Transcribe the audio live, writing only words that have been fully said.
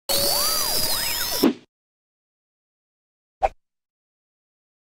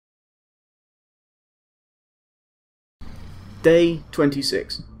Day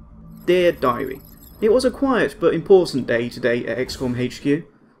 26. Dear Diary, it was a quiet but important day today at XCom HQ.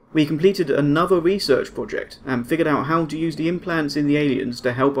 We completed another research project and figured out how to use the implants in the aliens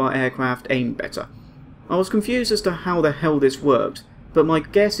to help our aircraft aim better. I was confused as to how the hell this worked, but my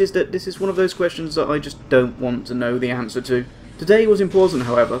guess is that this is one of those questions that I just don't want to know the answer to. Today was important,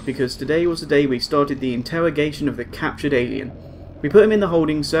 however, because today was the day we started the interrogation of the captured alien. We put him in the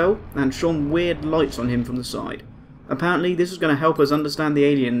holding cell and shone weird lights on him from the side. Apparently this was going to help us understand the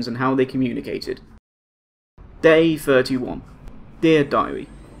aliens and how they communicated. Day 31. Dear Diary,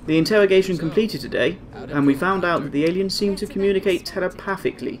 the interrogation completed today, and we found out that the aliens seem to communicate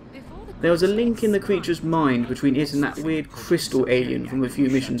telepathically. There was a link in the creature's mind between it and that weird crystal alien from a few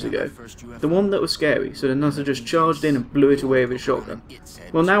missions ago. The one that was scary, so the nutter just charged in and blew it away with his shotgun.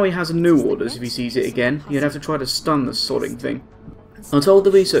 Well, now he has new orders. If he sees it again, he'd have to try to stun the sodding thing. I told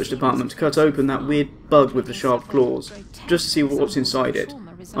the research department to cut open that weird bug with the sharp claws, just to see what's inside it.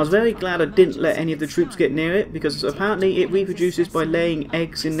 I was very glad I didn't let any of the troops get near it, because apparently it reproduces by laying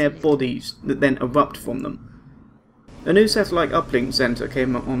eggs in their bodies that then erupt from them. A new satellite uplink centre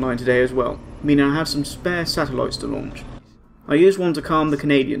came up online today as well, meaning I have some spare satellites to launch. I used one to calm the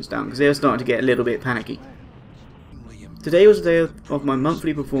Canadians down, because they were starting to get a little bit panicky. Today was the day of my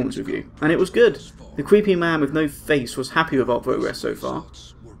monthly performance review, and it was good. The creepy man with no face was happy with our progress so far.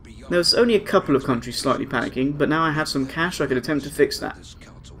 There was only a couple of countries slightly panicking, but now I had some cash I could attempt to fix that.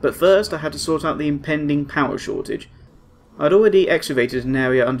 But first I had to sort out the impending power shortage. I'd already excavated an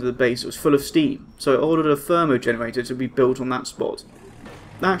area under the base that was full of steam, so I ordered a thermo generator to be built on that spot.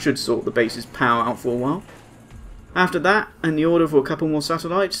 That should sort the base's power out for a while. After that, and the order for a couple more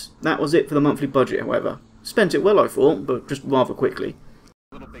satellites, that was it for the monthly budget, however. Spent it well, I thought, but just rather quickly.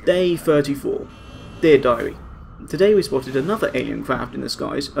 Day 34. Dear Diary, today we spotted another alien craft in the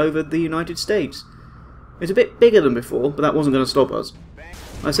skies over the United States. It's a bit bigger than before, but that wasn't going to stop us.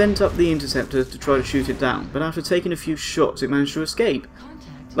 I sent up the interceptor to try to shoot it down, but after taking a few shots it managed to escape.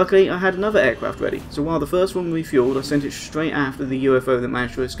 Luckily I had another aircraft ready, so while the first one refueled I sent it straight after the UFO that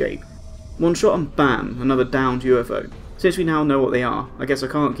managed to escape. One shot and bam, another downed UFO. Since we now know what they are, I guess I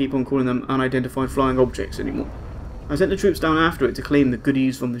can't keep on calling them unidentified flying objects anymore. I sent the troops down after it to claim the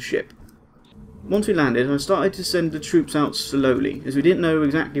goodies from the ship. Once we landed, I started to send the troops out slowly, as we didn't know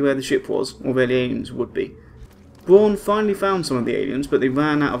exactly where the ship was, or where the aliens would be. Braun finally found some of the aliens, but they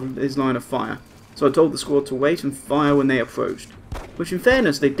ran out of his line of fire, so I told the squad to wait and fire when they approached. Which in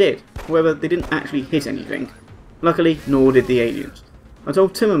fairness they did, however they didn't actually hit anything. Luckily, nor did the aliens. I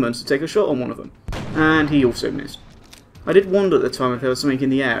told Timmermans to take a shot on one of them, and he also missed. I did wonder at the time if there was something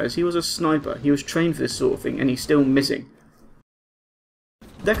in the air, as he was a sniper, he was trained for this sort of thing, and he's still missing.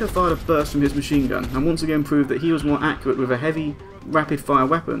 Decker fired a burst from his machine gun, and once again proved that he was more accurate with a heavy, rapid-fire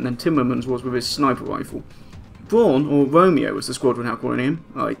weapon than Timmermans was with his sniper rifle. Braun, or Romeo as the squad were now calling him,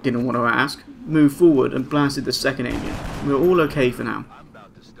 I didn't want to ask, moved forward and blasted the second alien. We were all okay for now.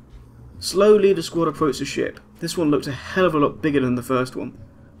 Slowly the squad approached the ship. This one looked a hell of a lot bigger than the first one.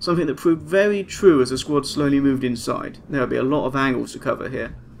 Something that proved very true as the squad slowly moved inside. There would be a lot of angles to cover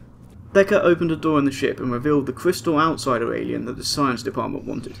here. Decker opened a door in the ship and revealed the crystal outsider alien that the science department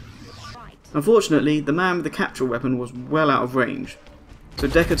wanted. Unfortunately, the man with the capture weapon was well out of range. So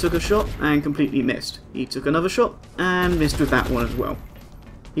Decker took a shot and completely missed. He took another shot and missed with that one as well.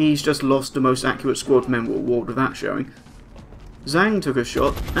 He's just lost the most accurate squad member award with that showing. Zhang took a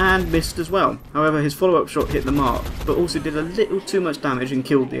shot and missed as well. However, his follow-up shot hit the mark, but also did a little too much damage and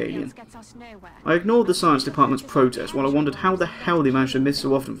killed the alien. I ignored the science department's protest while I wondered how the hell they managed to miss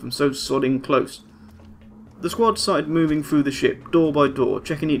so often from so sodding close. The squad started moving through the ship, door by door,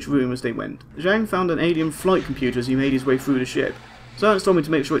 checking each room as they went. Zhang found an alien flight computer as he made his way through the ship. Science told me to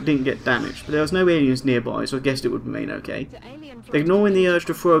make sure it didn't get damaged, but there was no aliens nearby, so I guessed it would remain okay. Ignoring the urge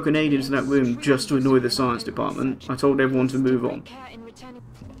to throw a grenade into that room just to annoy the science department, I told everyone to move on.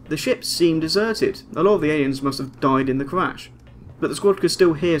 The ship seemed deserted. A lot of the aliens must have died in the crash, but the squad could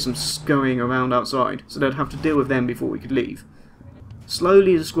still hear some scurrying around outside, so they'd have to deal with them before we could leave.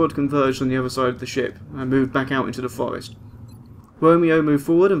 Slowly the squad converged on the other side of the ship and moved back out into the forest. Romeo moved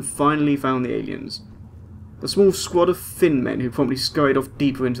forward and finally found the aliens. A small squad of Finn men who promptly scurried off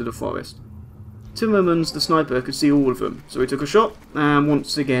deeper into the forest. Timmermans, the sniper, could see all of them, so he took a shot and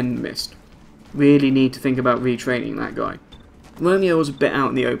once again missed. Really need to think about retraining that guy. Romeo was a bit out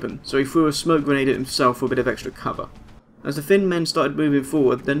in the open, so he threw a smoke grenade at himself for a bit of extra cover. As the Finn men started moving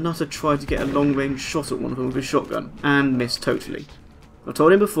forward, the nutter tried to get a long-range shot at one of them with his shotgun, and missed totally. I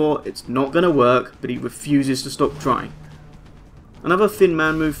told him before, it's not going to work, but he refuses to stop trying. Another Finn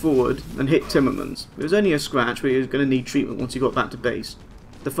man moved forward and hit Timmermans. It was only a scratch, but he was going to need treatment once he got back to base.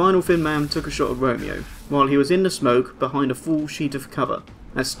 The final Thin Man took a shot at Romeo, while he was in the smoke behind a full sheet of cover,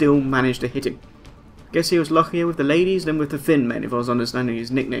 and still managed to hit him. Guess he was luckier with the ladies than with the Thin Men, if I was understanding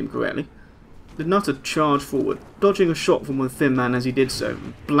his nickname correctly. The Nutter charged forward, dodging a shot from the Thin Man as he did so,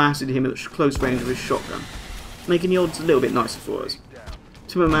 and blasted him at close range with his shotgun, making the odds a little bit nicer for us.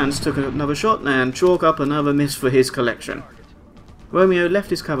 Timmermans took another shot and chalk up another miss for his collection. Romeo left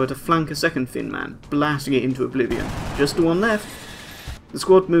his cover to flank a second Thin Man, blasting it into oblivion. Just the one left. The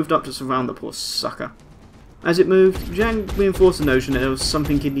squad moved up to surround the poor sucker. As it moved, Zhang reinforced the notion that there was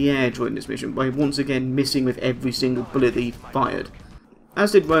something in the air during this mission by once again missing with every single bullet he fired.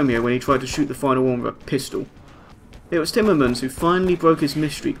 As did Romeo when he tried to shoot the final one with a pistol. It was Timmermans who finally broke his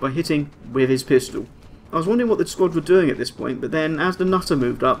miss streak by hitting with his pistol. I was wondering what the squad were doing at this point, but then as the Nutter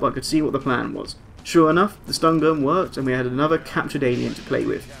moved up I could see what the plan was. Sure enough, the stun gun worked and we had another captured alien to play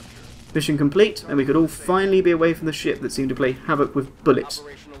with. Mission complete, and we could all finally be away from the ship that seemed to play havoc with bullets,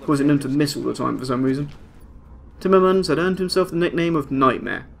 causing them to miss all the time for some reason. Timmermans had earned himself the nickname of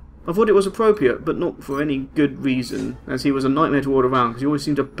Nightmare. I thought it was appropriate, but not for any good reason, as he was a nightmare to order around because he always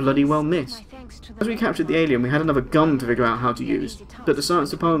seemed to bloody well miss. As we captured the alien, we had another gun to figure out how to use, but the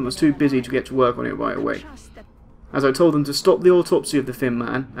science department was too busy to get to work on it right away, as I told them to stop the autopsy of the Thin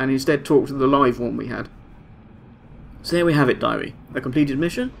Man and instead talk to the live one we had. So there we have it, Diary. A completed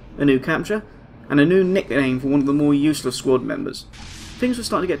mission, a new capture, and a new nickname for one of the more useless squad members. Things were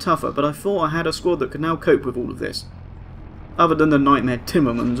starting to get tougher, but I thought I had a squad that could now cope with all of this. Other than the Nightmare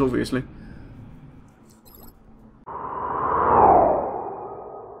Timmermans, obviously.